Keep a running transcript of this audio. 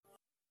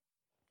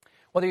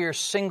Whether you're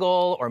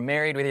single or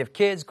married, whether you have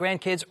kids,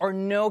 grandkids, or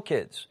no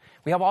kids,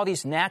 we have all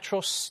these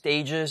natural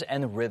stages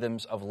and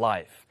rhythms of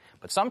life.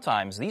 But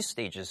sometimes these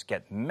stages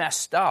get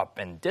messed up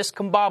and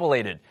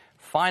discombobulated.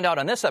 Find out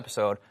on this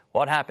episode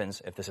what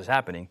happens if this is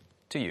happening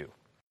to you.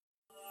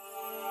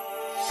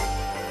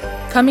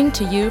 Coming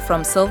to you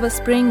from Silver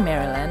Spring,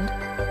 Maryland,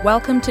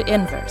 welcome to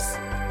Inverse,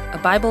 a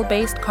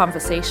Bible-based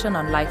conversation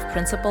on life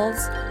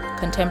principles,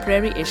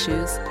 contemporary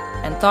issues,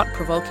 and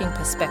thought-provoking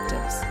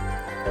perspectives.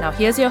 Now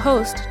here's your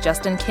host,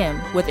 Justin Kim,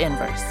 with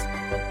Inverse.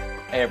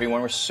 Hey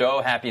everyone, we're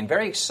so happy and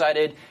very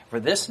excited for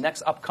this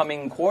next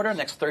upcoming quarter,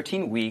 next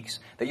 13 weeks,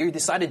 that you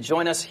decided to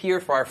join us here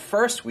for our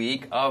first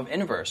week of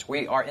Inverse.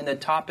 We are in the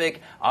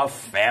topic of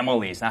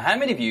families. Now, how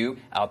many of you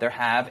out there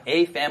have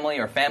a family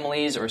or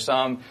families or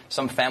some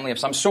family of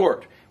some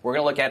sort? We're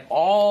going to look at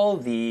all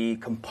the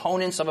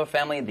components of a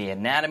family, the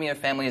anatomy of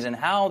families, and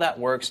how that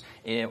works.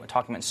 We're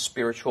talking about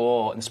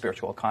spiritual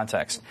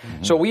context.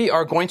 Mm-hmm. So we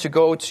are going to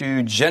go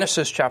to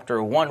Genesis chapter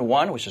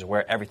 1:1, which is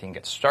where everything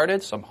gets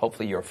started. So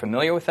hopefully you're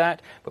familiar with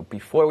that. But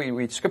before we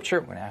read Scripture,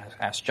 we're going to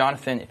ask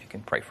Jonathan if you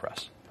can pray for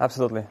us.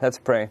 Absolutely. Let's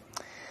pray.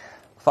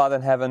 Father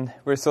in heaven,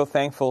 we're so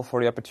thankful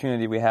for the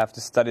opportunity we have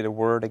to study the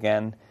Word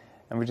again.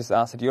 And we just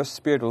ask that your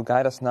Spirit will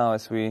guide us now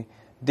as we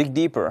dig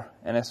deeper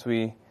and as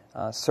we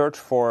search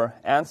for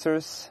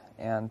answers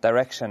and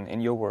direction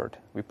in your word.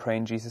 We pray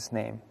in Jesus'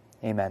 name.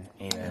 Amen.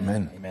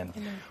 Amen.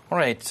 All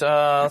right,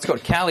 let's go to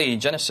Callie,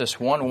 Genesis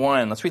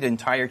 1:1. Let's read the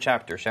entire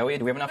chapter, shall we?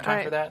 Do we have enough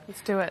time for that? Let's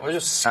do it. We'll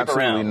just skip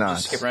Absolutely around. not.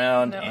 Just skip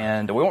around,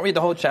 and we won't read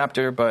the whole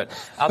chapter, but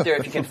out there,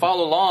 if you can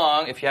follow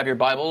along, if you have your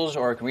Bibles,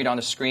 or can read on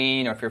the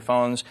screen, or if your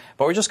phones.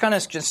 But we're just going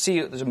to just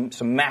see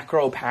some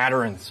macro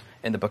patterns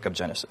in the book of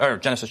Genesis, or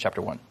Genesis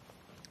chapter 1.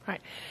 All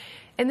right.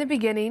 In the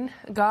beginning,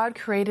 God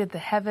created the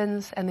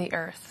heavens and the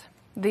earth.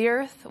 The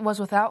earth was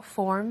without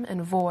form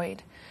and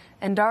void,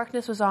 and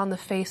darkness was on the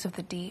face of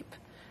the deep,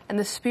 and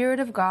the Spirit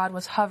of God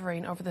was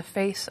hovering over the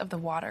face of the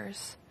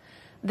waters.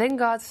 Then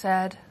God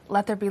said,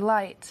 "Let there be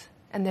light,"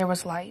 and there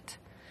was light.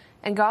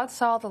 And God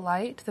saw the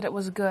light, that it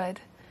was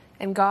good,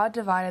 and God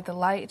divided the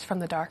light from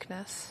the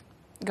darkness.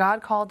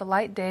 God called the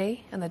light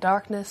day, and the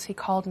darkness he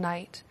called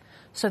night.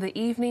 So the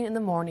evening and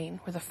the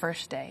morning were the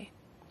first day.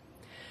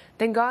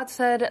 Then God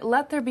said,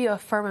 "Let there be a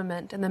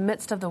firmament in the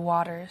midst of the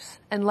waters,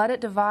 and let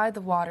it divide the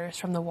waters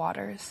from the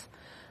waters."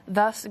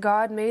 Thus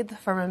God made the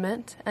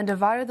firmament, and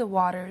divided the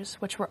waters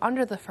which were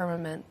under the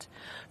firmament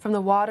from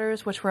the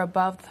waters which were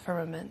above the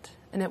firmament.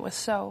 And it was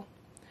so.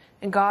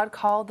 And God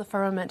called the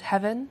firmament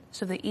heaven,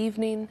 so the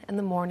evening and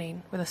the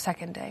morning were the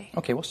second day.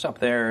 Okay, we'll stop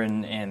there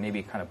and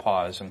maybe kind of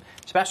pause.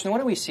 Sebastian, what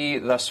do we see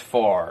thus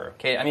far?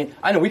 Okay, I mean,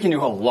 I know we can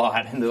do a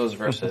lot in those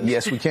verses.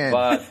 Yes, we can.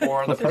 But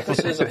for the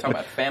purposes of talking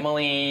about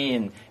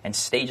family and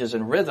stages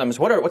and rhythms,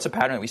 what's a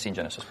pattern that we see in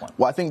Genesis 1?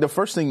 Well, I think the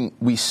first thing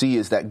we see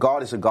is that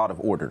God is a God of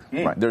order.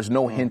 Right? There's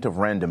no hint of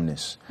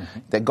randomness.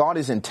 That God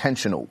is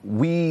intentional.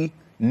 We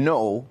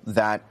know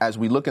that as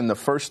we look in the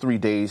first 3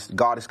 days,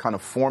 God is kind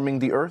of forming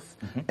the earth,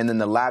 and then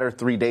the latter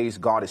 3 days,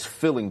 God is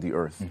filling the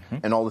earth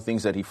and all the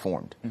things that he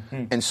formed.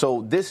 And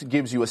so this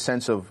gives you a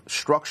sense of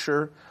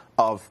structure,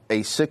 of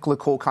a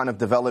cyclical kind of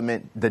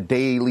development, the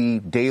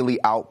daily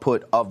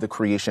output of the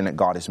creation that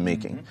God is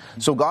making.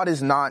 So God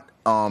is not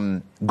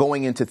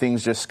going into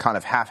things just kind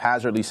of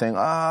haphazardly saying,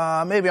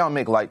 maybe I'll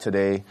make light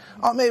today.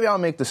 Maybe I'll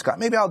make the sky.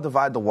 Maybe I'll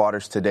divide the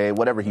waters today,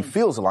 whatever he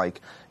feels like.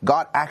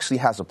 God actually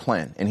has a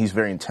plan, and he's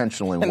very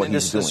intentional in what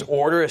he's doing. This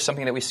order is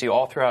something that we see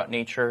all throughout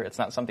nature. It's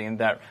not something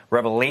that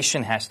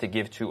Revelation has to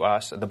give to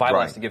us, the Bible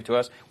has to give to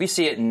us. We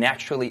see it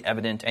naturally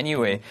evident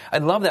anyway. I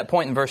love that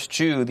point in verse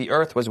 2. The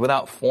earth was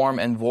without form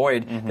and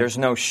void. There's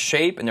no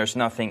shape, and there's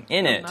nothing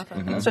in it.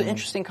 That's an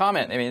interesting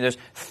comment. I mean, there's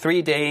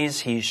 3 days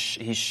he's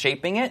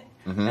shaping it.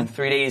 And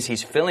 3 days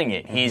he's filling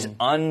it. He's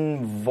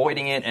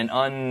unvoiding it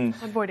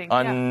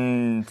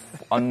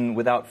and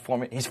without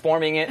forming. He's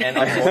forming it and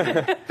unforming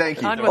it.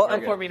 Thank you.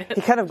 Unforming it.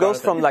 He kind of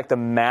goes from like the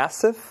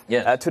massive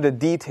to the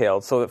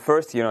detailed. So at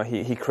first,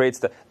 he creates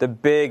the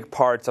big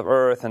parts of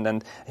earth, and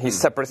then he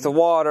separates the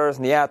waters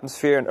and the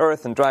atmosphere and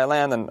earth and dry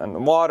land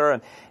and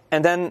water,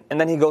 and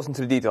then he goes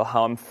into the detail,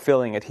 how I'm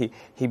filling it.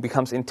 He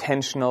becomes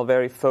intentional,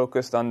 very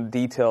focused on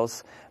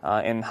details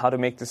in how to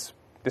make this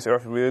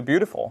earth really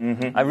beautiful.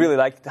 I really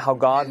like how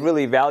God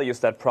really values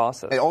that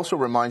process. It also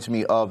reminds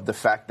me of the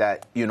fact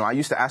that, I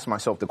used to ask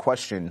myself the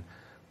question,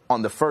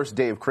 on the first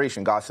day of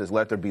creation, God says,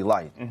 "Let there be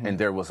light," and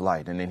there was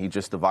light. And then he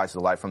just divides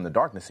the light from the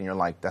darkness, and you're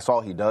like, that's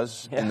all he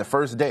does in the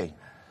first day.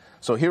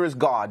 So here is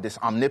God, this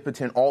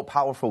omnipotent,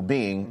 all-powerful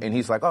being, and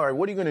he's like, all right,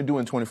 what are you going to do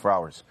in 24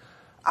 hours?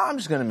 I'm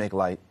just going to make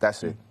light.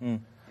 That's it.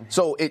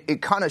 So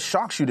it kind of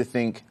shocks you to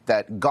think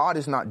that God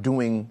is not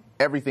doing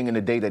everything in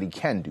the day that he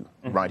can do,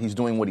 right? He's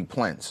doing what he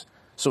plans.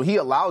 So he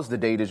allows the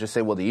day to just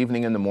say, well, the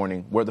evening and the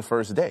morning were the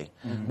first day,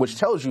 which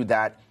tells you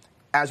that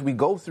as we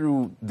go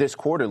through this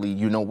quarterly,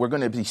 we're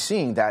going to be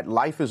seeing that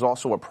life is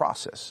also a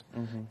process.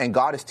 And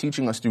God is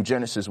teaching us through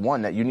Genesis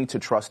 1 that you need to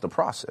trust the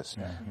process.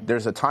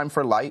 There's a time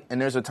for light,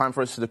 and there's a time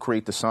for us to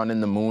create the sun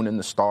and the moon and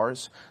the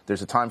stars.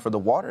 There's a time for the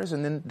waters,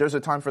 and then there's a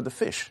time for the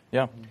fish.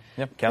 Yeah.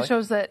 Callie? It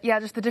shows that,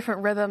 just the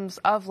different rhythms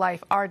of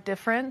life are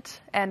different.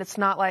 And it's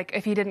not like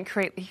if he didn't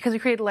because he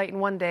created light in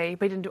one day,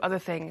 but he didn't do other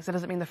things, it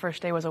doesn't mean the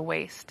first day was a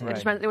waste. It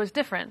just meant it was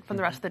different from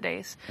the rest of the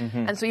days.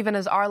 And so even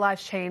as our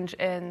lives change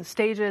in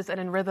stages and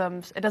in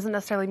rhythms, it doesn't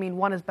necessarily mean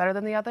one is better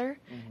than the other.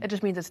 It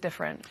just means it's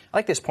different. I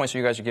like this points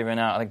you guys are giving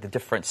out, like the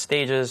different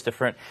stages,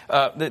 different.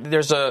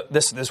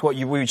 This what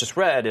we just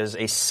read is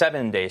a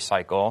 7-day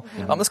cycle.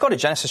 Let's go to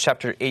Genesis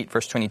chapter 8,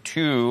 verse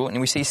 22, and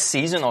we see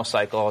seasonal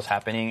cycles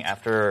happening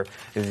after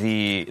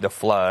the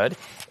flood.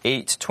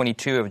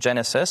 8:22 of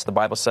Genesis, the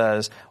Bible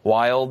says,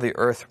 "While the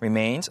earth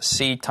remains,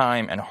 seed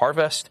time and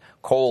harvest,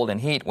 cold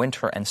and heat,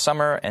 winter and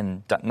summer,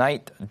 and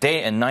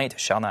day and night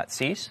shall not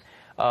cease."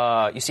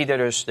 You see that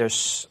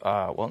there's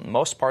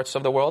most parts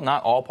of the world,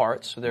 not all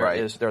parts. There are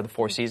the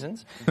 4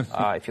 seasons.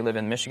 If you live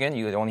in Michigan,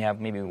 you only have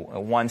maybe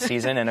one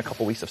season and a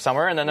couple weeks of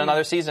summer, and then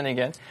another season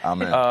again.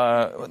 Amen.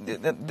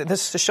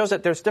 This shows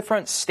that there's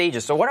different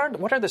stages. So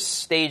what are the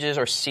stages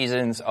or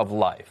seasons of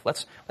life?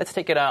 Let's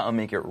take it out and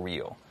make it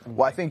real.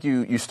 Well, I think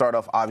you start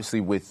off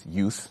obviously with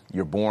youth.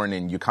 You're born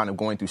and you're kind of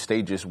going through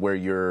stages where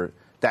you're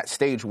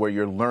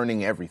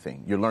learning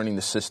everything. You're learning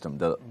the system,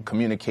 the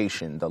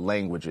communication, the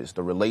languages,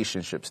 the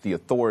relationships, the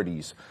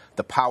authorities,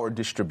 the power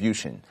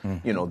distribution.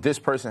 This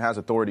person has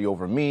authority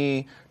over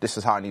me. This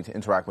is how I need to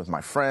interact with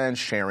my friends.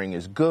 Sharing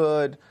is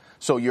good.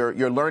 So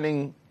you're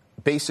learning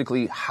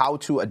basically how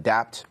to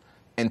adapt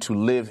and to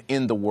live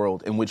in the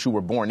world in which you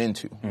were born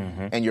into.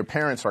 And your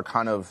parents are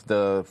kind of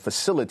the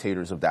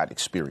facilitators of that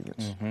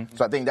experience.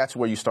 So I think that's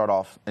where you start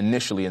off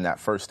initially in that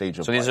first stage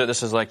of life. So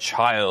this is like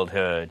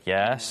childhood,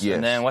 yes? Yes.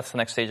 And then what's the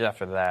next stage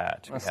after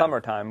that?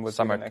 Summertime would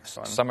be the next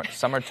one.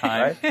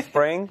 Summertime. Right?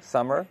 Spring,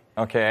 summer.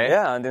 Okay.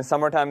 Yeah, and then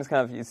summertime is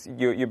kind of,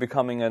 you're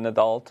becoming an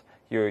adult.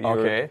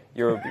 Okay.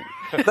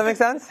 Does that make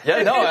sense?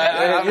 Yeah, no,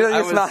 I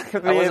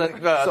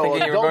wasn't So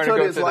thinking you were going to go adulthood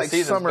through is the like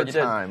seasons,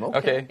 summertime. but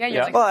you did. Okay.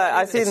 Yeah. Well,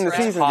 I see it in the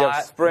seasons. You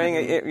have spring.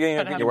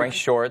 You're wearing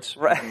shorts.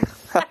 Right.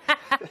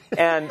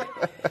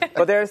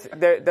 But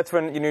that's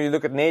when you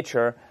look at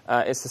nature.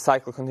 As the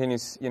cycle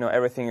continues,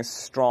 everything is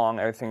strong,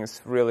 everything is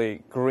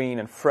really green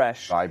and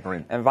fresh,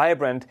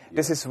 vibrant.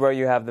 This is where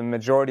you have the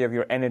majority of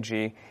your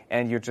energy,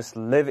 and you just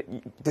live.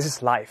 This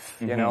is life,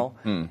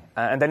 and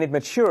then it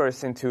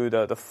matures into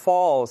the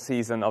fall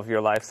season of your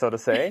life, so to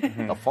say.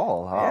 The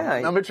fall, huh?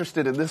 Yeah. I'm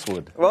interested in this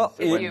one. Well,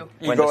 when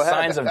the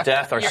signs of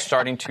death are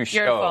starting to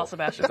show. You're false,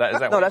 Sebastien.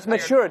 No, that's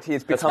maturity.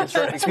 It becomes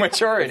it's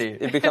maturity.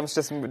 It becomes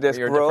just there's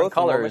growth,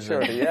 colors, and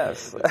maturity.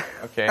 Yes.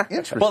 Okay.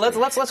 Well,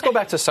 let's go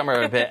back to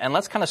summer a bit, and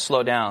let's kind of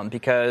slow down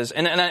because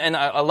and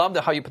I love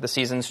how you put the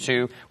seasons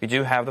too. We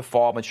do have the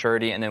fall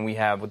maturity, and then we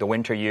have the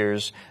winter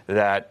years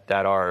that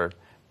are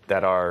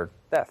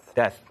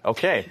death.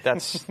 Okay,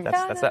 that's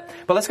that.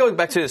 But let's go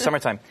back to the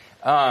summertime.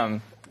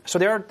 So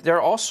there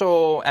are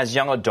also, as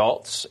young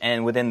adults,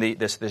 and within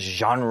this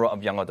genre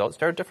of young adults,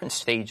 there are different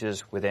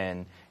stages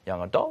within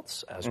young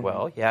adults as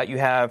well. Yeah, you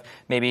have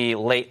maybe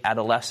late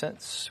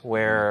adolescence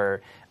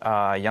where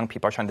young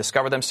people are trying to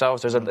discover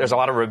themselves. There's a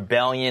lot of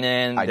rebellion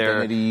in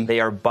identity. They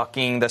are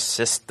bucking the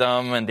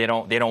system, and they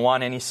don't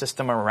want any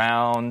system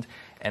around.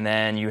 And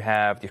then you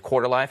have the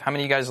quarter life. How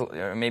many of you guys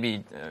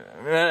maybe?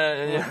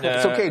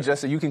 It's okay,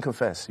 Jesse. You can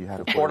confess. You had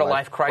a quarter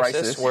life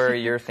crisis where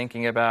you're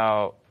thinking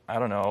about. I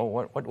don't know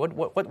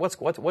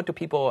what do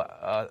people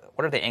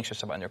what are they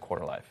anxious about in their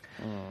quarter life?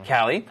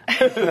 Callie,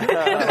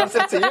 that's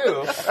up to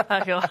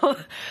you.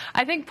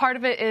 I think part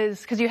of it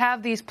is because you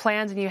have these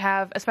plans, and you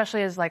have,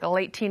 especially as like a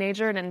late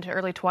teenager and into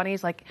early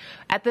 20s, like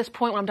at this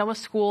point when I'm done with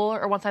school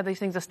or once I have these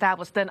things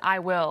established, then I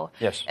will.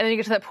 Yes. And then you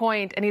get to that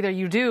point, and either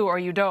you do or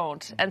you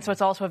don't. And so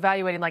it's also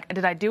evaluating, like,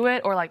 did I do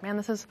it, or like, man,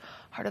 this is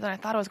harder than I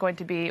thought it was going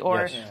to be,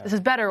 or this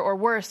is better or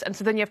worse. And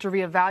so then you have to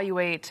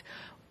reevaluate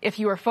if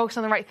you are focused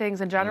on the right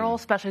things in general,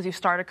 especially as you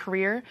start a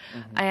career.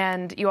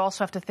 And you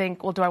also have to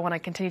think, well, do I want to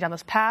continue down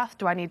this path?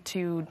 Do I need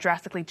to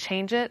drastically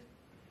change it,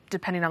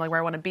 depending on like where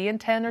I want to be in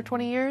 10 or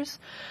 20 years?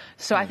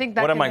 So I think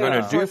that what am I going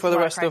to do for the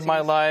rest of my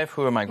life?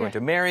 Who am I going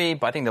to marry?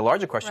 But I think the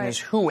larger question is,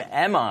 who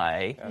am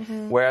I?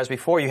 Whereas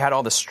before you had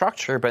all the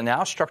structure, but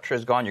now structure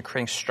is gone. You're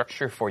creating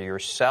structure for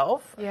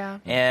yourself.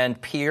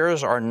 And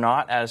peers are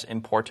not as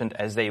important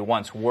as they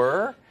once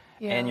were.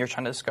 And you're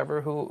trying to discover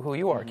who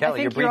you are.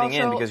 Callie, you're breathing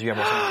in because you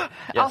have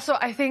a Also,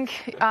 I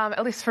think,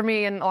 at least for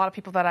me and a lot of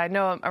people that I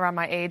know around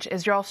my age,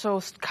 is you're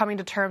also coming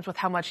to terms with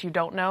how much you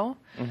don't know.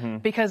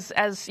 Because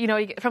as, you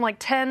get from like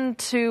 10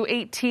 to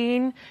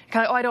 18,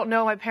 kind of, I don't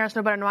know, my parents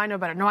know better, no, I know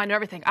better, no, I know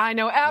everything. I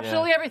know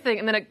absolutely everything.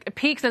 And then it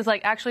peaks and it's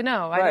like, actually,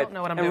 no, I don't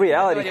know what I'm doing.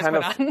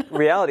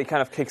 Reality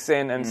kind of kicks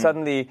in, and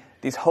suddenly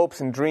these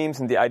hopes and dreams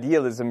and the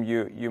idealism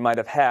you might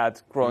have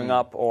had growing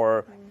up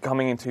or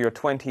coming into your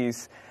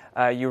 20s,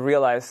 you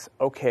realize,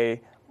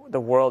 okay, the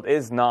world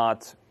is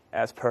not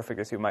as perfect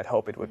as you might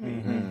hope it would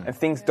be. And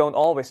things don't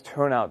always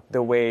turn out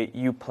the way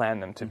you plan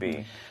them to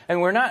be.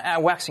 And we're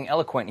not waxing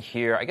eloquent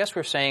here. I guess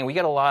we're saying we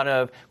get a lot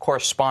of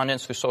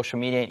correspondence through social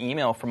media and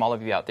email from all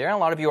of you out there. And a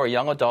lot of you are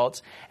young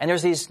adults. And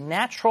there's these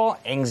natural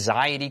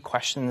anxiety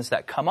questions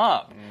that come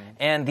up.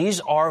 And these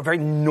are very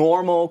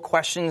normal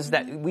questions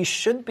that we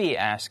should be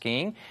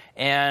asking.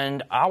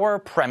 And our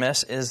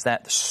premise is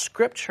that the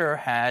Scripture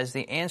has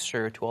the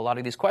answer to a lot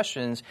of these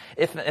questions,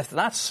 if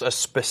not a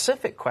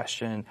specific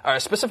question, or a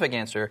specific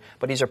answer,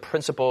 but these are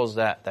principles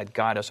that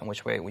guide us on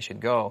which way we should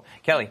go.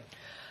 Callie.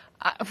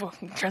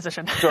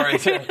 Transition. Sorry,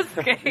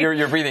 okay.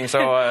 You're breathing,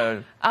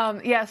 so so I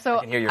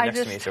can hear you next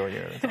to me. So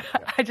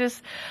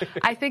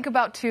I think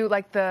about too,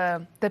 like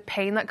the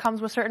pain that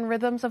comes with certain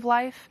rhythms of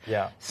life.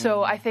 Yeah.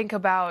 So I think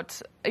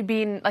about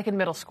being like in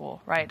middle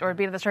school, right, or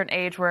being at a certain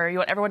age where you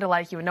want everyone to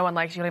like you and no one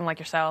likes you, you don't even like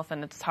yourself,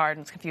 and it's hard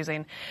and it's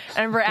confusing. And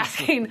I remember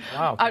asking,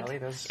 wow, Callie,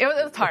 it was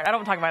hard. I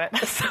don't want to talk about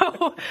it.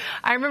 So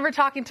I remember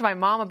talking to my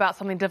mom about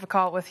something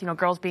difficult with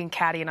girls being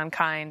catty and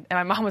unkind, and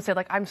my mom would say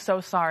like, "I'm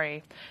so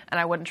sorry," and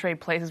I wouldn't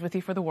trade places with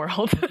you for the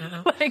world,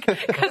 like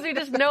because we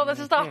just know this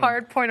is the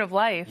hard point of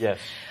life. Yes.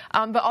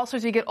 But also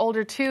as you get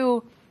older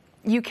too,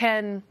 you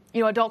can,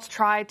 adults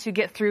try to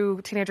get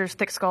through teenagers'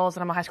 thick skulls,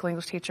 and I'm a high school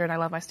English teacher, and I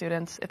love my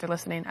students. If they're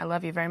listening, I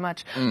love you very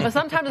much. But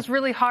sometimes it's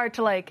really hard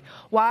to like,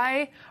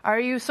 why are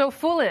you so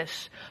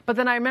foolish? But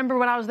then I remember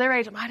when I was their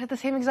age, I did the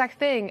same exact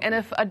thing. And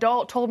if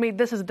adult told me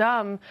this is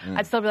dumb,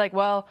 I'd still be like,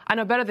 well, I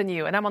know better than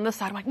you. And I'm on this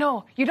side. I'm like,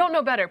 no, you don't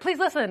know better. Please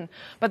listen.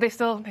 But they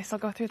still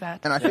go through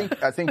that. And I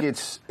think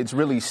it's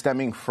really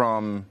stemming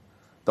from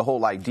the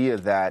whole idea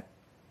that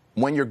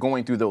when you're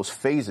going through those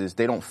phases,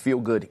 they don't feel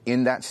good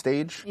in that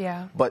stage.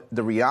 Yeah. But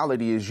the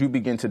reality is you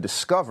begin to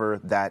discover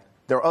that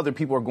there are other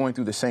people who are going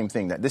through the same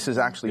thing, that this is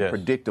actually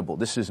predictable.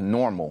 This is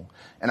normal.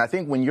 And I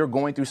think when you're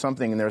going through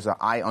something and there's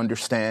I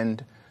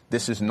understand,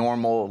 this is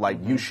normal,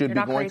 like you should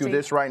be going through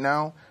this right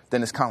now,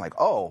 then it's kind of like,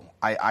 oh,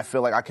 I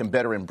feel like I can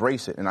better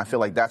embrace it. And I feel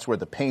like that's where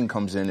the pain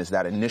comes in, is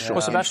that initial.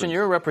 Well, Sebastien,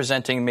 you're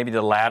representing maybe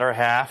the latter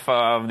half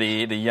of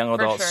the young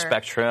adult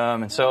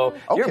spectrum. And so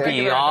you're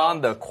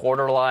beyond the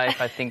quarter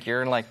life. I think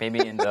you're like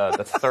maybe in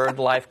the third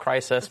life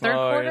crisis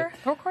mode.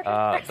 Third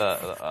quarter?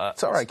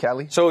 It's all right,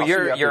 Callie. So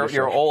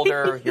you're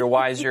older, you're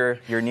wiser,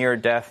 you're near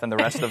death than the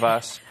rest of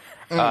us.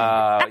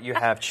 You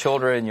have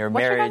children, you're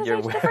married,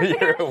 your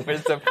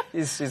wisdom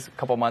is a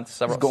couple months,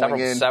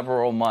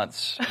 several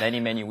months,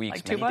 many weeks,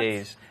 like many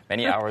days,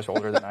 many hours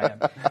older than I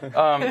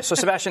am. So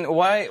Sebastien,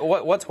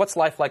 what's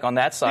life like on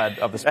that side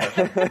of the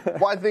spectrum?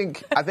 Well, I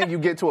think you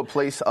get to a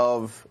place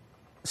of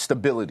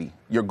stability.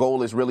 Your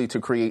goal is really to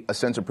create a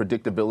sense of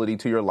predictability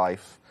to your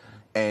life,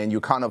 and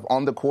you're kind of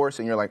on the course,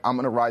 and you're like, I'm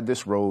going to ride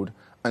this road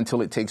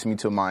until it takes me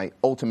to my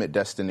ultimate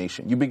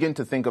destination. You begin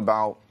to think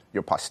about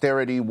your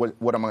posterity,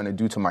 what am I going to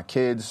do to my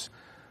kids,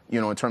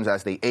 in terms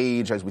as they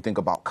age, as we think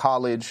about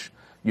college,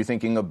 you're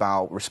thinking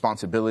about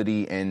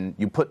responsibility, and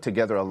you put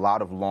together a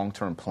lot of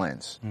long-term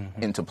plans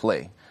into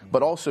play.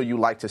 But also you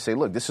like to say,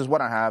 look, this is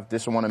what I have,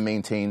 this I want to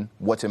maintain,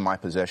 what's in my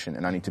possession,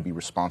 and I need to be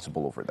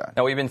responsible over that.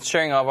 Now, we've been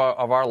sharing of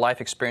our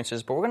life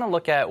experiences, but we're going to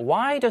look at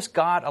why does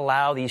God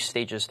allow these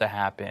stages to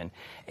happen,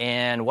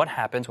 and what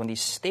happens when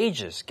these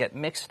stages get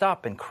mixed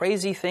up and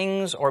crazy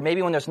things, or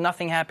maybe when there's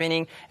nothing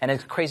happening and a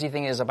crazy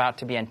thing is about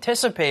to be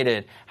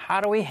anticipated. How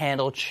do we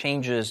handle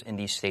changes in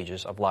these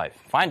stages of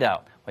life? Find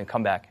out when we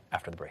come back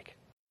after the break.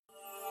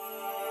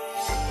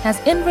 Has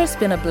Inverse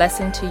been a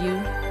blessing to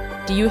you?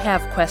 Do you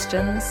have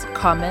questions,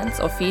 comments,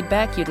 or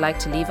feedback you'd like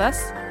to leave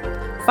us?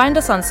 Find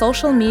us on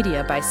social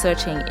media by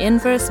searching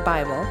Inverse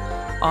Bible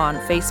on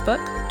Facebook,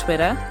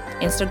 Twitter,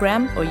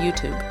 Instagram, or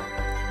YouTube.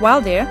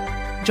 While there,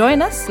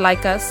 join us,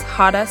 like us,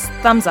 heart us,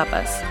 thumbs up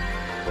us.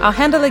 Our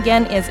handle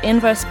again is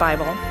Inverse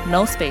Bible,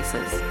 no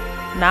spaces.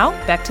 Now,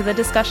 back to the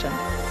discussion.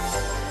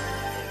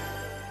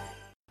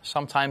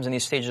 Sometimes in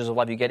these stages of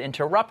life you get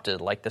interrupted,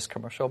 like this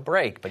commercial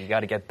break, but you got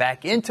to get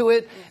back into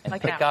it and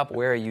pick up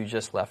where you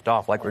just left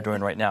off, like we're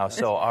doing right now.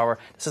 So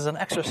this is an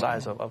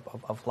exercise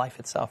of life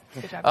itself.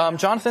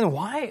 Jonathan,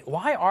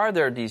 why are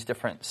there these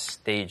different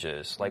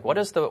stages? Like, what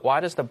does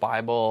the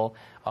Bible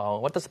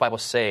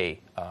say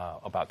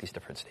about these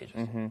different stages?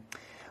 Mm-hmm.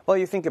 Well,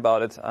 you think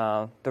about it.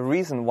 The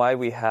reason why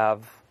we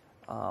have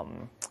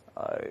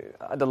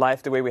the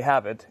life the way we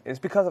have it is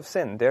because of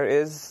sin. There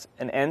is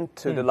an end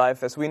to the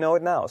life as we know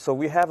it now. So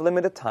we have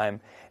limited time.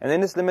 And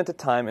in this limited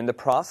time, in the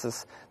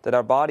process that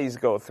our bodies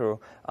go through,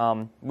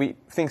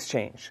 things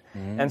change.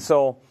 And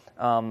so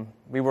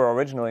we were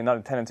originally not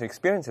intended to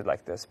experience it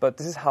like this, but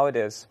this is how it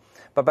is.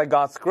 But by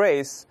God's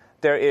grace,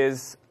 there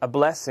is a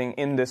blessing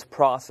in this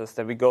process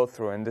that we go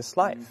through in this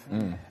life.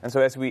 And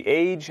so as we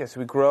age, as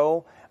we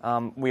grow,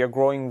 we are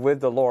growing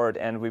with the Lord,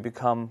 and we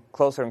become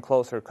closer and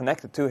closer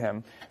connected to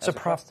Him. It's a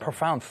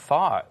profound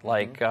thought,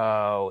 like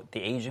the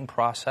aging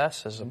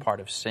process is a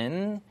part of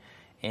sin.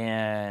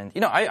 And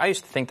I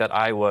used to think that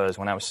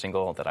when I was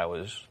single, that I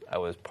was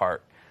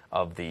part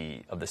of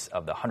the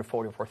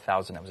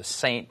 144,000. I was a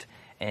saint,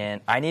 and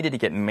I needed to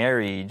get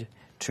married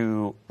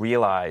to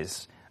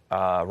realize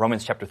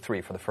Romans chapter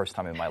 3 for the first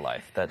time in my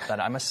life, that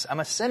I'm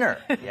a sinner.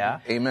 Yeah.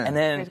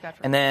 Amen.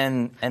 And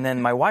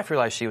then my wife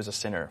realized she was a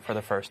sinner for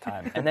the first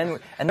time. And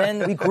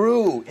then we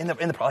grew in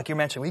the like you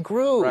mentioned, we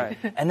grew. Right.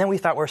 And then we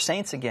thought we're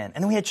saints again.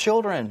 And then we had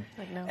children.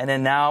 No. And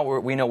then now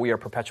we know we are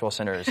perpetual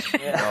sinners.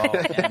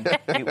 And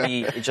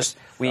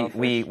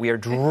we are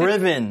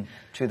driven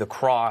to the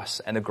cross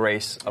and the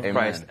grace of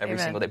Christ every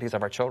single day because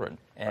of our children.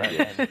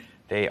 And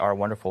they are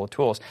wonderful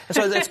tools. And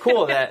so it's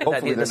cool that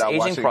this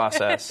aging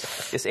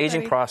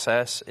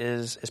process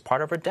is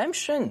part of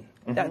redemption.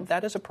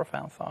 That is a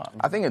profound thought.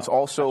 I think it's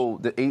also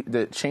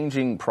the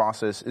changing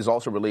process is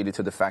also related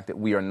to the fact that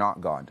we are not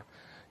God.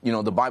 You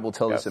know, the Bible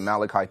tells us in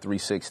Malachi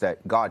 3:6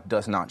 that God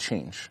does not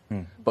change,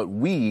 but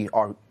we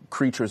are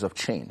creatures of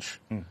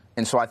change.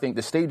 And so I think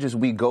the stages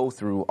we go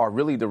through are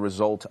really the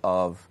result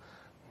of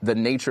the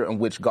nature in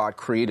which God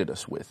created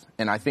us with.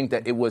 And I think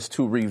that it was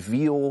to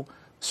reveal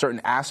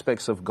certain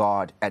aspects of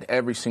God at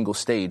every single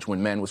stage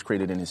when man was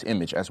created in his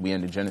image, as we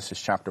end in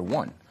Genesis chapter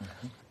 1.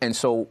 And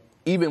so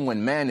even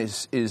when man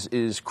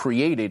is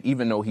created,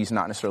 even though he's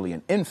not necessarily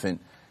an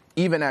infant,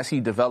 even as he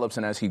develops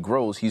and as he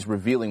grows, he's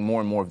revealing more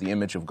and more of the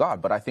image of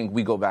God. But I think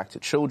we go back to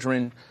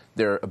children,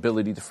 their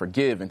ability to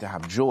forgive and to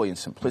have joy and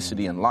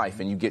simplicity in life,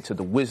 and you get to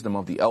the wisdom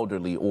of the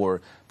elderly or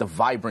the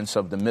vibrance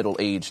of the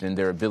middle-aged and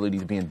their ability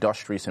to be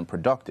industrious and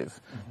productive.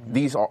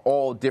 These are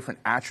all different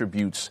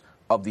attributes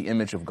of the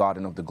image of God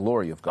and of the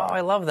glory of God. Oh,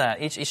 I love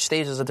that. Each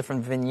stage is a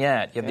different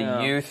vignette. You have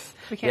the youth,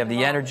 you have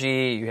the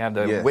energy, you have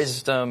the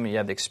wisdom, you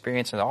have the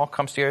experience, and it all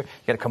comes together.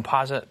 You get a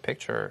composite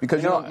picture.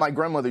 Because, you know, my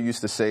grandmother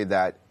used to say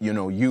that, you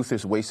know, youth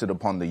is wasted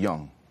upon the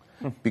young.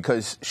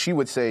 Because she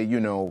would say,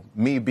 you know,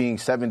 me being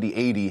 70,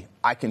 80,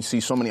 I can see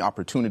so many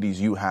opportunities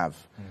you have.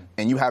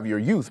 And you have your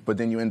youth, but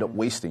then you end up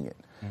wasting it.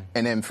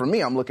 And then for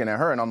me, I'm looking at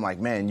her and I'm like,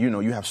 man, you know,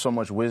 you have so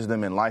much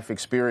wisdom and life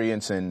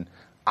experience, and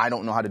I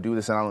don't know how to do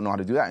this and I don't know how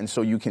to do that. And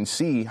so you can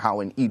see how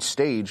in each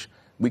stage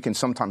we can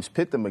sometimes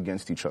pit them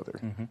against each other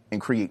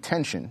and create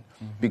tension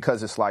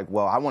because it's like,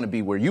 well, I want to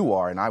be where you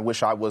are and I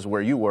wish I was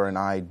where you were and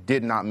I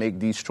did not make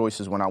these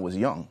choices when I was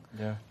young.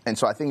 And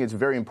so I think it's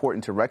very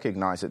important to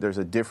recognize that there's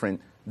a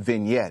different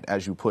vignette,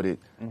 as you put it,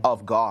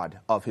 of God,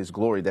 of his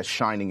glory that's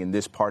shining in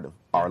this part of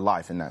our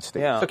life in that state.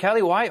 So,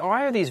 Callie, why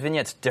are these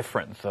vignettes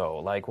different, though?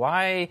 Like,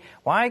 why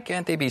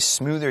can't they be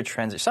smoother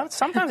transitions?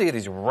 Sometimes they get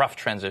these rough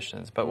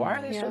transitions, but why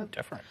are they so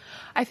different?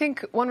 I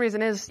think one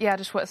reason is,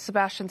 just what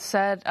Sebastien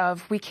said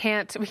of we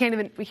can't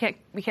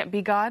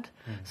be God.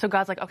 So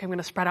God's like, okay, I'm going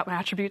to spread out my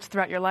attributes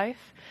throughout your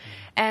life.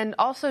 And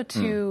also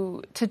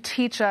to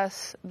teach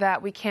us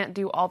that we can't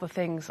do all the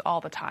things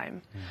all the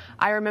time.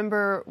 I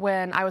remember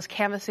when I was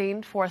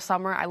canvassing for a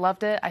summer, I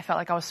loved it. I felt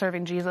like I was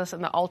serving Jesus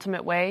in the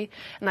ultimate way.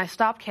 And I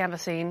stopped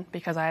canvassing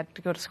because I had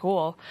to go to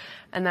school.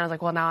 And then I was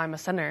like, well, now I'm a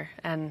sinner.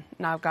 And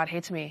now God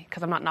hates me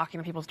because I'm not knocking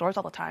on people's doors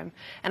all the time.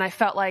 And I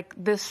felt like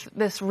this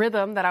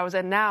rhythm that I was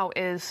in now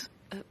is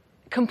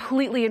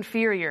completely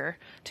inferior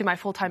to my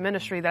full-time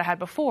ministry that I had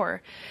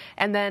before.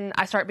 And then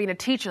I start being a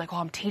teacher, like,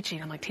 I'm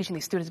teaching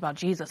these students about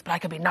Jesus, but I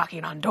could be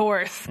knocking on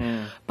doors.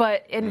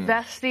 But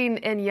investing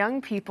in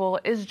young people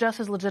is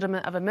just as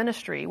legitimate of a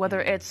ministry, whether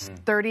it's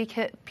 30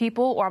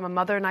 people or I'm a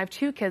mother and I have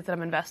 2 kids that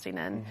I'm investing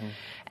in.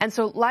 And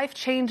so life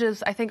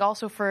changes, I think,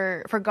 also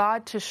for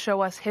God to show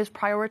us his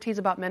priorities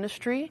about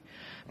ministry,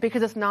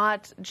 because it's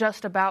not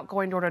just about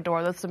going door to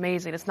door. That's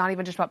amazing. It's not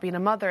even just about being a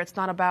mother. It's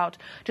not about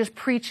just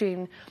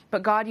preaching,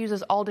 but God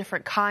uses all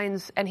different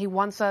kinds, and he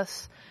wants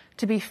us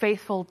to be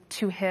faithful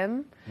to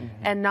him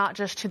and not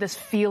just to this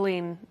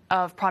feeling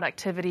of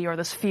productivity or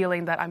this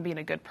feeling that I'm being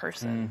a good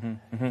person.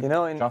 You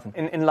know,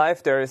 in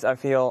life there is, I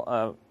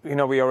feel,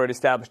 we already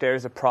established there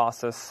is a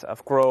process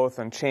of growth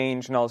and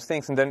change and all those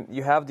things. And then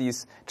you have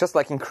these, just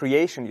like in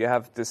creation, you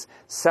have this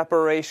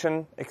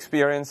separation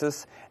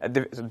experiences,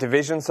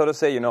 division, so to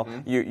say.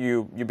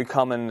 You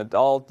become an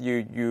adult,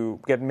 you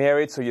get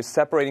married, so you're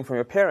separating from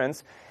your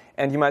parents.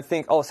 And you might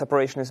think,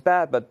 separation is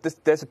bad, but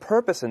there's a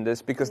purpose in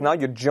this, because now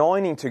you're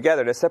joining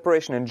together. There's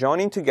separation and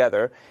joining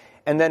together.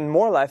 And then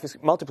more life is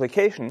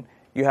multiplication.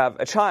 You have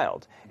a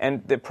child,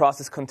 and the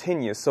process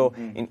continues. So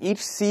in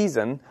each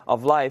season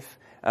of life,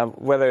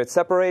 whether it's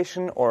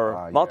separation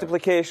or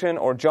multiplication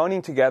or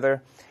joining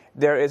together,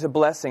 there is a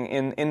blessing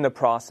in the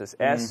process.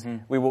 As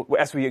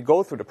we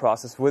go through the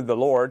process with the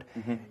Lord,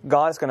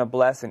 God is going to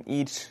bless in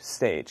each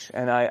stage.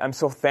 And I'm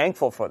so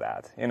thankful for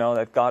that,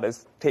 that God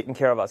is taking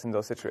care of us in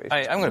those situations.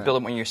 I'm going to build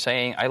up what you're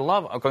saying. I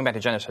love, going back to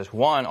Genesis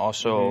 1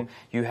 also,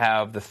 you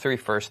have the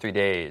first 3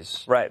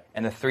 days. Right.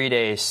 And the 3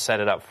 days set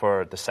it up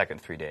for the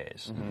second 3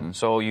 days.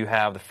 So you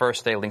have the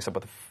first day links up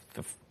with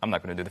I'm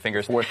not going to do the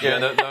fingers. The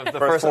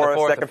first, fourth,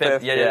 the second,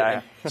 fifth.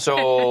 Yeah.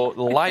 So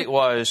light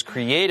was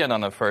created on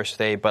the first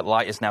day, but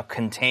light is now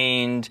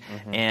contained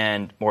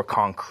and more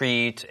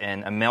concrete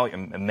and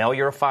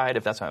ameliorified,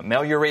 if that's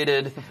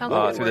ameliorated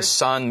through the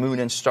sun, moon,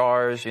 and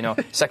stars.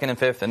 Second and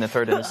fifth, and the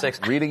third and the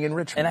sixth. Reading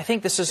enrichment. And I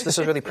think this is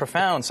really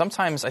profound.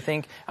 Sometimes I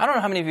don't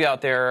know how many of you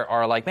out there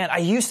are like, man, I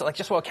used to, like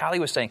just what Callie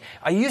was saying,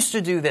 I used to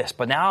do this,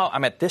 but now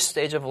I'm at this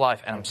stage of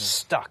life and I'm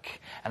stuck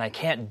and I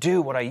can't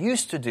do what I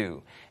used to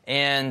do.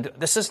 And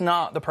this is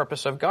not the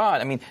purpose of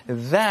God. I mean,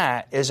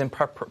 that is in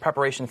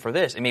preparation for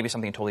this. It may be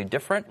something totally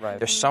different. Right.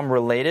 There's some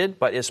related,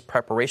 but it's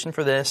preparation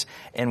for this.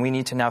 And we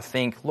need to now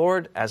think,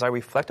 Lord, as I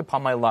reflect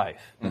upon my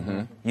life,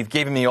 you've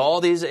given me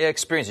all these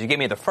experiences. You gave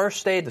me the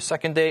first day, the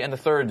second day, and the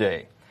third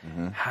day.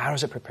 How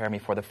does it prepare me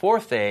for the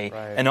fourth day?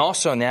 Right. And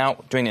also now,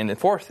 during the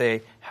fourth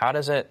day, how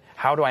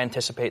do I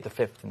anticipate the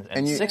fifth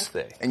and sixth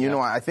day? And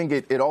I think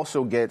it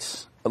also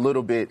gets a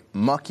little bit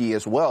mucky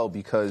as well,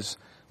 because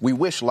we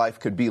wish life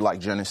could be like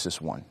Genesis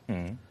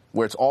 1,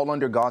 where it's all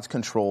under God's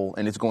control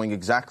and it's going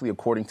exactly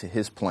according to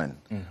his plan.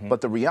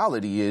 But the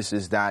reality is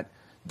that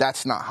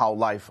that's not how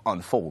life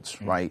unfolds,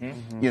 right?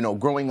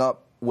 Growing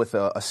up with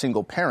a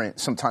single parent,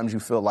 sometimes you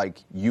feel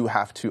like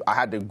I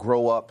had to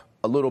grow up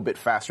a little bit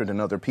faster than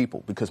other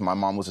people because my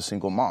mom was a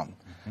single mom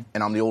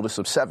and I'm the oldest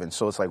of 7.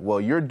 So it's like,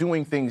 well, you're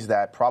doing things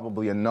that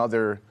probably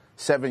another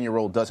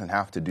 7-year-old doesn't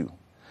have to do.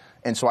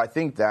 And so I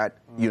think that,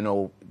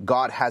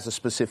 God has a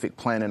specific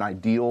plan and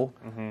ideal,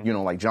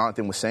 like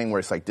Jonathan was saying, where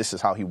it's like, this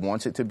is how he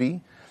wants it to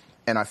be.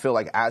 And I feel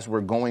like as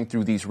we're going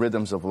through these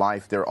rhythms of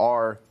life, there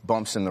are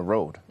bumps in the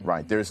road,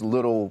 right? There's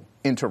little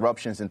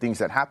interruptions and things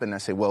that happen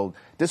that say, well,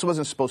 this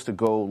wasn't supposed to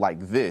go like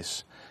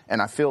this.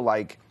 And I feel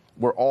like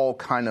we're all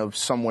kind of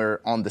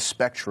somewhere on the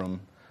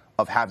spectrum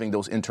of having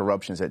those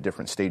interruptions at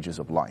different stages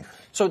of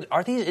life. So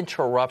are these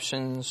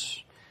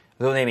interruptions,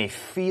 though they may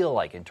feel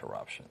like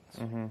interruptions,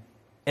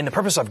 in the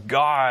purpose of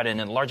God and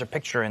in the larger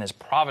picture and his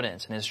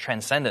providence and his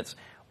transcendence,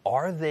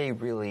 are they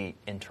really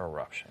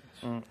interruptions?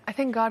 I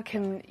think God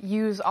can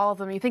use all of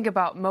them. You think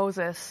about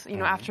Moses,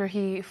 after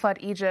he fled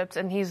Egypt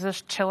and he's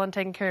just chilling,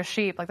 taking care of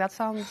sheep. Like, that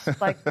sounds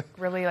like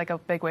really like a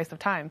big waste of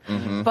time.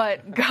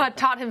 But God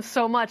taught him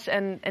so much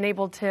and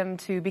enabled him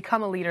to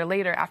become a leader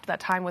later after that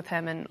time with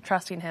him and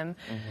trusting him.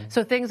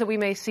 So things that we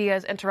may see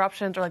as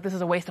interruptions or like, this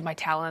is a waste of my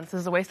talents,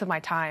 this is a waste of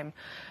my time,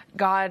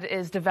 God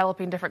is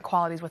developing different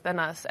qualities within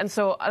us. And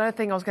so another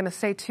thing I was going to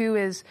say too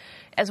is,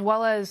 as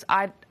well as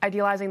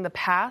idealizing the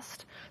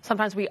past,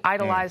 sometimes we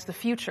idolize the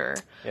future.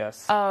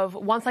 Yes. Of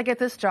once I get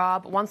this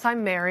job, once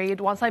I'm married,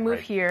 once I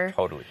move here.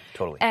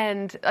 Totally.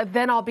 And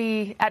then I'll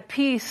be at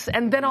peace,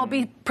 and then I'll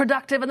be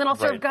productive, and then I'll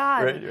serve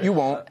God. Right. You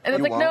won't. And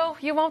it's like, no,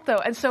 you won't though.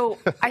 And so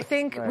I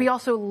think we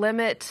also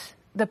limit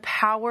the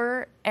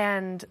power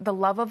and the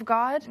love of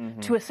God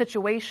to a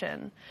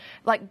situation.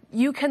 Like,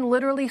 you can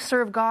literally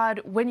serve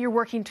God when you're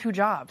working 2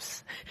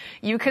 jobs.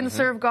 You can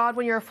serve God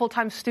when you're a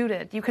full-time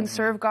student. You can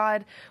serve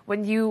God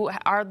when you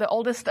are the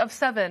oldest of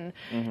 7.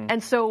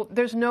 And so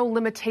there's no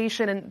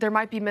limitation, and there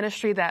might be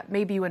ministry that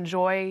maybe you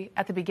enjoy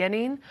at the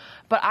beginning,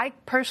 but I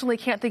personally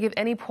can't think of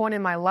any point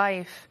in my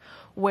life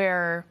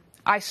where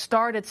I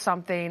started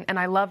something and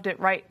I loved it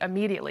right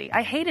immediately.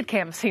 I hated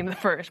canvassing at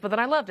first, but then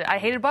I loved it. I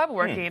hated Bible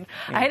working.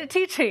 I hated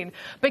teaching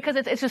because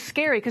it's just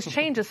scary, because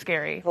change is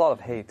scary. A lot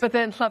of hate. But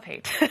then,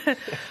 love-hate.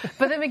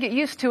 But then we get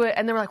used to it,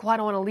 and then we're like, well, I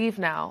don't want to leave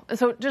now. And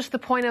so just the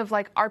point of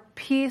like, our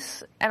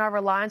peace and our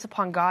reliance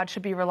upon God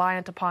should be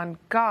reliant upon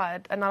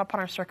God and not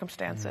upon our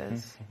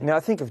circumstances. I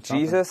think of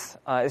Jesus.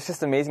 It's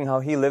just amazing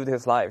how he lived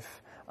his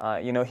life.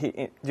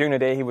 During the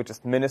day, he would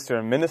just minister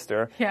and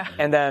minister. Yeah.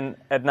 And then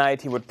at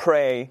night, he would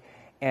pray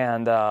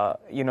and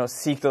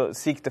seek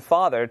the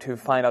Father to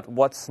find out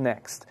what's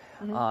next.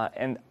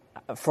 And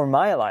for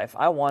my life,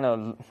 I want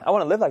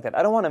to live like that.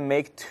 I don't want to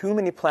make too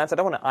many plans. I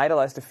don't want to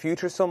idolize the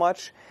future so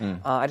much.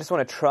 I just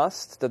want to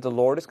trust that the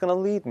Lord is going to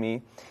lead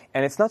me.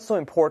 And it's not so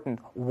important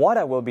what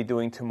I will be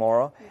doing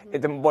tomorrow.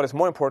 What is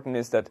more important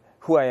is that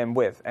who I am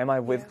with. Am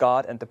I with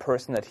God and the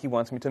person that he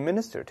wants me to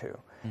minister to?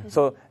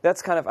 So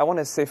that's kind of, I want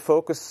to say,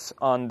 focus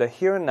on the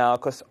here and now,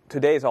 because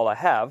today is all I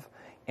have.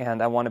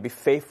 And I want to be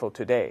faithful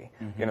today.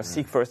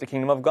 Seek first the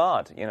kingdom of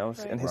God,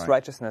 and his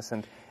righteousness.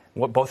 And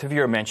what both of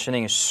you are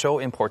mentioning is so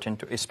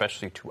important,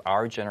 especially to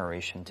our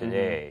generation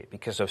today,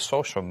 because of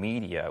social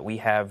media. We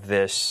have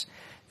this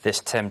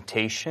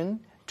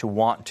temptation to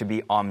want to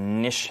be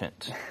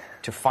omniscient,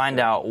 to find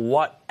out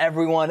what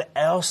everyone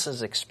else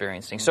is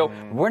experiencing. So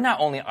we're not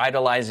only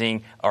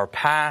idolizing our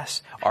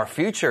past, our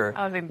future,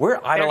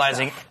 we're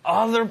idolizing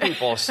other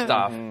people's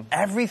stuff,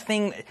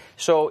 everything.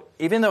 So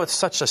even though it's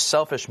such a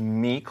selfish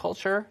me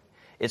culture,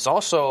 it's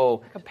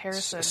also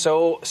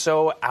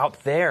so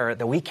out there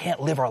that we can't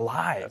live our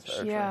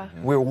lives.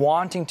 We're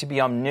wanting to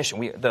be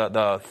omniscient.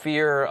 The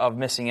fear of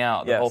missing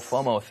out, the whole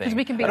FOMO thing.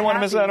 We can be I don't want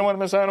to miss out. I don't want to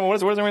miss out. What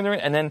is everything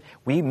doing? And then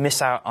we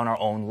miss out on our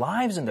own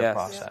lives in the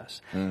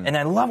process. And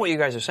I love what you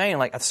guys are saying.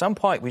 Like, at some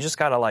point, we just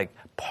got to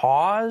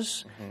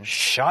pause,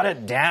 shut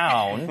it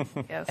down,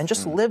 and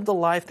just live the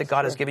life that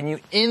God has given you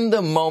in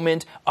the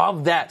moment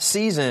of that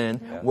season,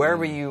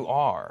 wherever you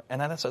are.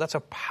 And that's a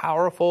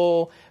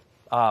powerful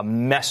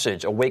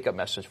message, a wake-up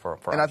message for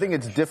And I think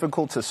it's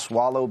difficult to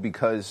swallow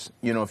because,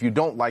 if you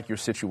don't like your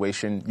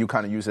situation, you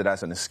kind of use it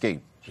as an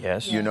escape.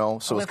 Yes.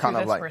 So it's kind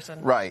of like,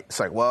 right.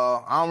 It's like,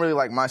 well, I don't really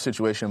like my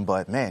situation,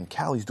 but man,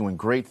 Callie's doing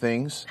great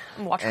things.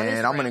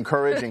 And I'm going to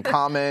encourage and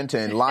comment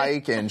and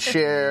like and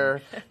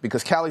share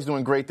because Callie's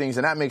doing great things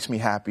and that makes me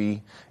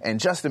happy. And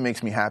Justin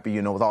makes me happy,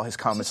 with all his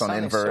comments on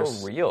Inverse.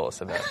 So real,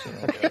 Sebastien.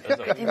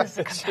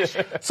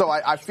 So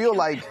I feel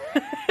like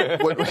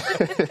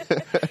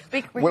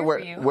where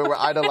we're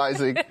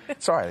idolizing.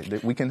 Sorry,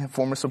 we can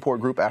form a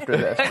support group after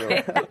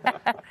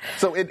that.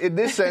 So in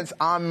this sense,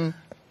 I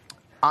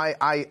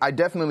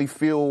definitely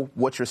feel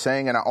what you're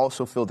saying, and I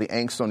also feel the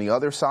angst on the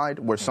other side,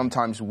 where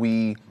sometimes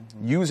we,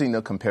 using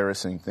the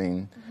comparison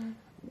thing,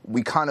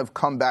 we kind of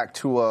come back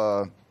to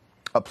a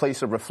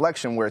place of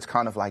reflection where it's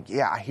kind of like,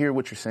 yeah, I hear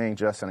what you're saying,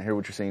 Justin. I hear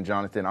what you're saying,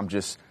 Jonathan. I'm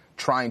just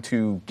trying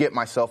to get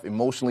myself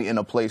emotionally in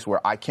a place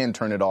where I can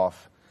turn it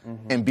off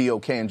and be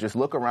okay and just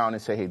look around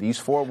and say, hey, these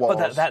four walls.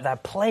 But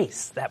that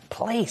place,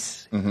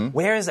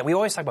 where is that? We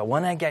always talk about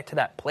when I get to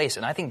that place,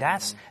 and I think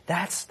that's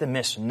the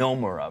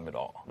misnomer of it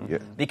all. Yeah.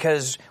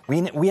 Because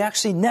we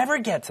actually never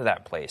get to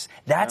that place.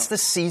 That's the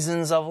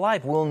seasons of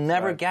life. We'll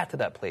never get to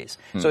that place.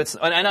 So it's,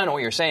 and I know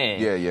what you're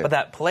saying, but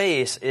that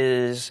place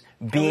is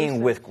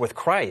being with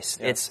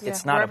Christ. Yeah.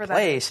 It's not a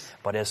place,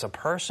 but it's a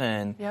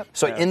person. Yep.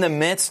 So in the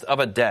midst of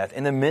a death,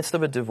 in the midst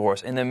of a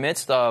divorce, in the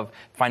midst of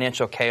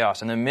financial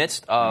chaos, in the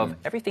midst of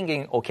everything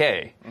being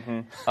okay,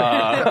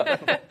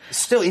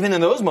 still, even in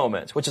those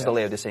moments, which is the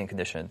Laodicean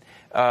condition,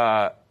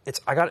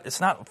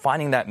 it's not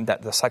finding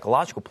that the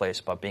psychological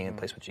place, but being in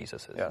place with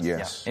Jesus is.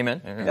 Yes. Yeah.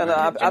 Amen. Yeah, no,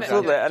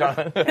 absolutely.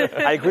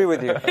 I agree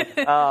with you.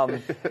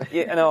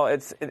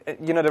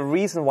 The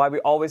reason why we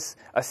always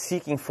are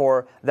seeking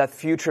for that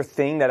future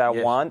thing that I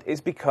want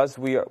is because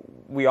we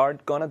are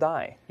going to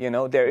die.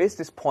 There is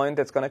this point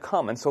that's going to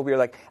come, and so we're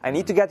like, I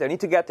need to get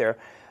there.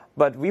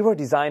 But we were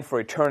designed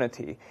for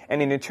eternity.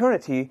 And in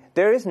eternity,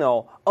 there is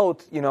no,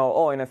 in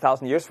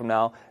 1,000 years from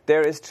now. There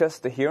is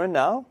just the here and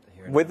now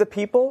with the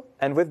people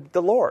and with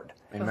the Lord.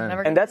 Amen.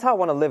 And that's how I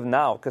want to live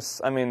now,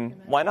 because,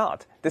 why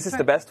not? This is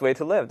the best way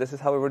to live. This is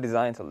how we were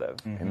designed to live.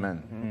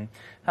 Amen. Mm-hmm.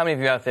 How many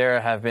of you out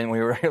there have been, when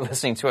you were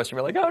listening to us, you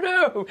were like, oh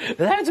no,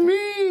 that's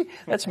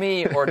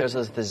me. Or there's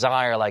this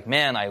desire like,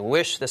 man, I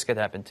wish this could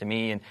happen to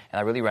me, and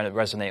I really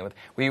resonate with.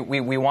 We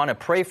want to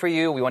pray for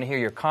you. We want to hear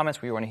your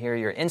comments. We want to hear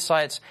your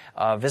insights.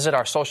 Visit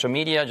our social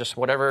media, just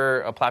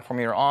whatever platform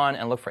you're on,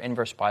 and look for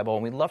Inverse Bible.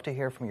 And we'd love to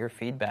hear from your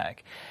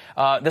feedback.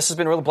 This has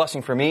been a real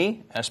blessing for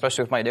me,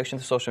 especially with my addiction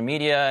to social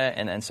media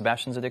and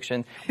Sebastian's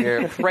addiction.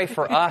 Pray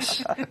for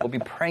us. We'll be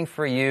praying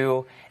for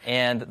you.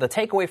 And the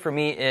takeaway for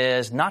me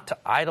is not to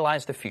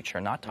idolize the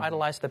future, not to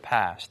idolize the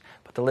past,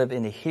 but to live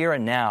in the here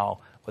and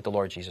now with the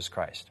Lord Jesus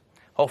Christ.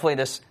 Hopefully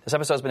this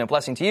episode has been a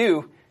blessing to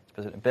you.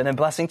 It's been a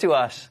blessing to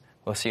us.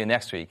 We'll see you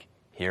next week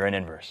here in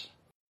Inverse.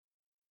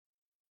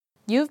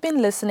 You've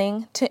been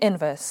listening to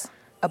Inverse,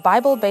 a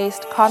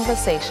Bible-based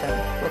conversation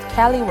with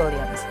Callie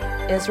Williams,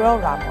 Israel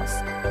Ramos,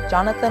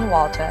 Jonathan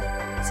Walter,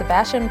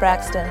 Sebastien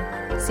Braxton,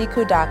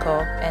 Siku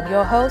Dako, and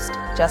your host,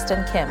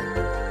 Justin Kim.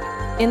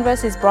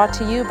 Inverse is brought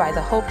to you by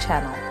the Hope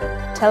Channel,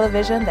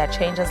 television that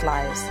changes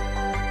lives.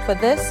 For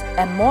this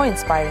and more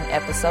inspiring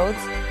episodes,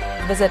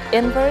 visit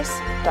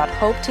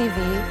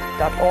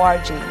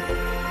inverse.hopetv.org.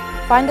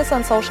 Find us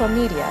on social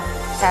media,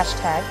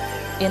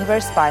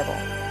 #InverseBible.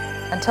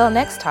 Until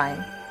next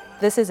time,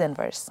 this is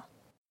Inverse.